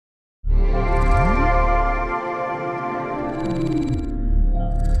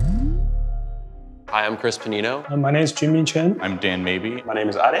Hi, I'm Chris Panino. My name is Jimmy Chen. I'm Dan Maybe. My name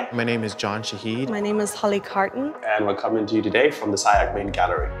is Ade. My name is John Shahid. My name is Holly Carton. And we're coming to you today from the SCI-Arc main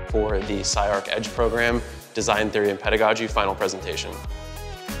gallery. For the SCI-Arc EDGE program, Design Theory and Pedagogy final presentation.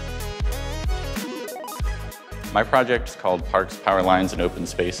 My project is called Parks, Power Lines, and Open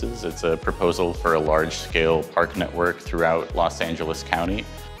Spaces. It's a proposal for a large-scale park network throughout Los Angeles County.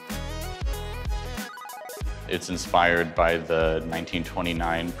 It's inspired by the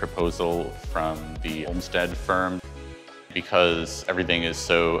 1929 proposal from the Olmsted firm. Because everything is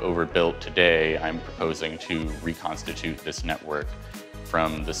so overbuilt today, I'm proposing to reconstitute this network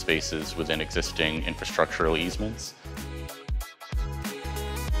from the spaces within existing infrastructural easements.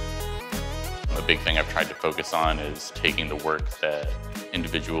 A big thing I've tried to focus on is taking the work that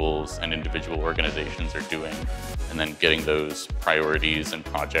individuals and individual organizations are doing and then getting those priorities and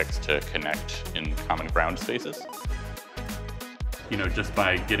projects to connect in common ground spaces. Just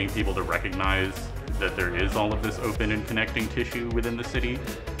by getting people to recognize that there is all of this open and connecting tissue within the city,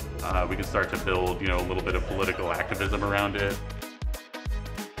 we can start to build, a little bit of political activism around it.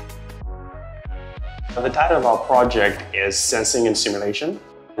 The title of our project is Sensing and Simulation.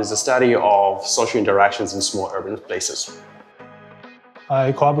 It's a study of social interactions in small urban places.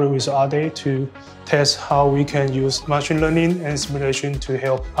 I cooperate with Ade to test how we can use machine learning and simulation to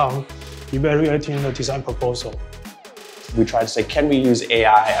help on evaluating the design proposal. We tried to say, can we use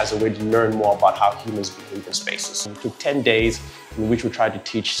AI as a way to learn more about how humans behave in spaces? It took 10 days in which we tried to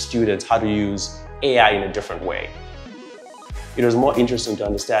teach students how to use AI in a different way. It was more interesting to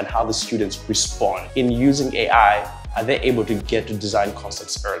understand how the students respond. In using AI, are they able to get to design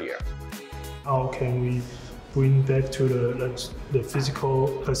concepts earlier? How can we bring back to the physical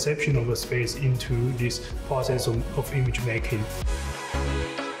perception of a space into this process of image making?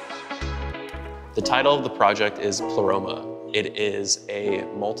 The title of the project is Pleroma. It is a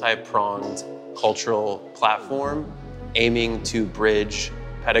multi-pronged cultural platform aiming to bridge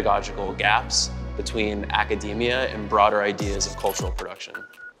pedagogical gaps between academia and broader ideas of cultural production.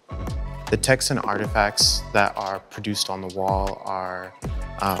 The texts and artifacts that are produced on the wall are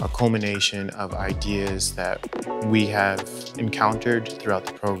a culmination of ideas that we have encountered throughout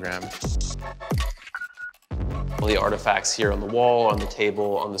the program. The artifacts here on the wall, on the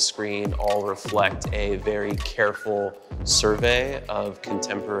table, on the screen all reflect a very careful survey of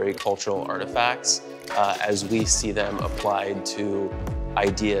contemporary cultural artifacts as we see them applied to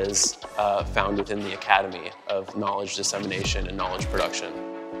ideas found within the Academy of Knowledge Dissemination and Knowledge Production.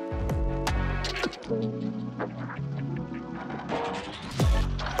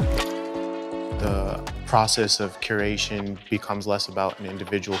 The process of curation becomes less about an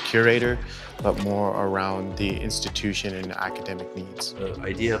individual curator, but more around the institution and academic needs. The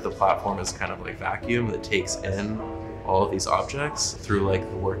idea of the platform is kind of like vacuum that takes in all of these objects through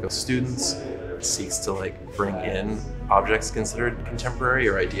the work of students. It seeks to bring in objects considered contemporary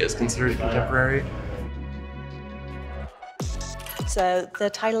or ideas considered contemporary. So the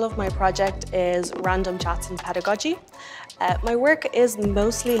title of my project is Random Chats in Pedagogy. My work is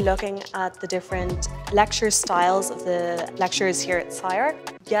mostly looking at the different lecture styles of the lecturers here at SCI-Arc.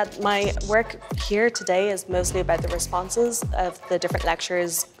 Yet my work here today is mostly about the responses of the different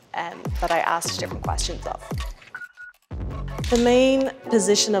lecturers that I asked different questions of. The main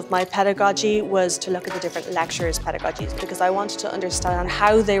position of my pedagogy was to look at the different lecturers' pedagogies because I wanted to understand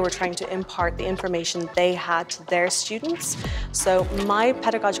how they were trying to impart the information they had to their students. So my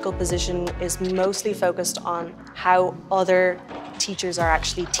pedagogical position is mostly focused on how other teachers are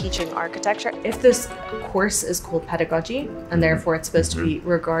actually teaching architecture. If this course is called pedagogy and therefore it's supposed to be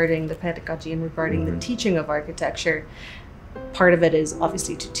regarding the pedagogy and regarding the teaching of architecture, part of it is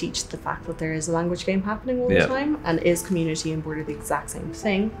obviously to teach the fact that there is a language game happening all the time, and is community and border the exact same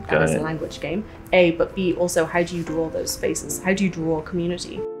thing as a language game? A, but B, also how do you draw those spaces? How do you draw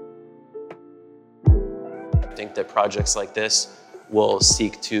community? I think that projects like this will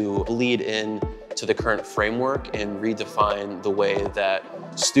seek to lead in to the current framework and redefine the way that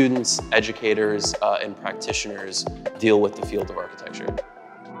students, educators, and practitioners deal with the field of architecture.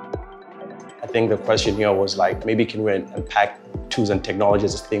 I think the question here was maybe can we unpack tools and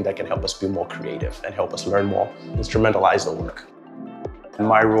technologies as things that can help us be more creative and help us learn more, instrumentalize the work. And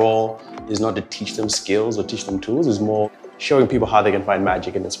my role is not to teach them skills or teach them tools, it's more showing people how they can find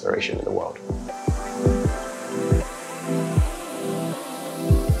magic and inspiration in the world.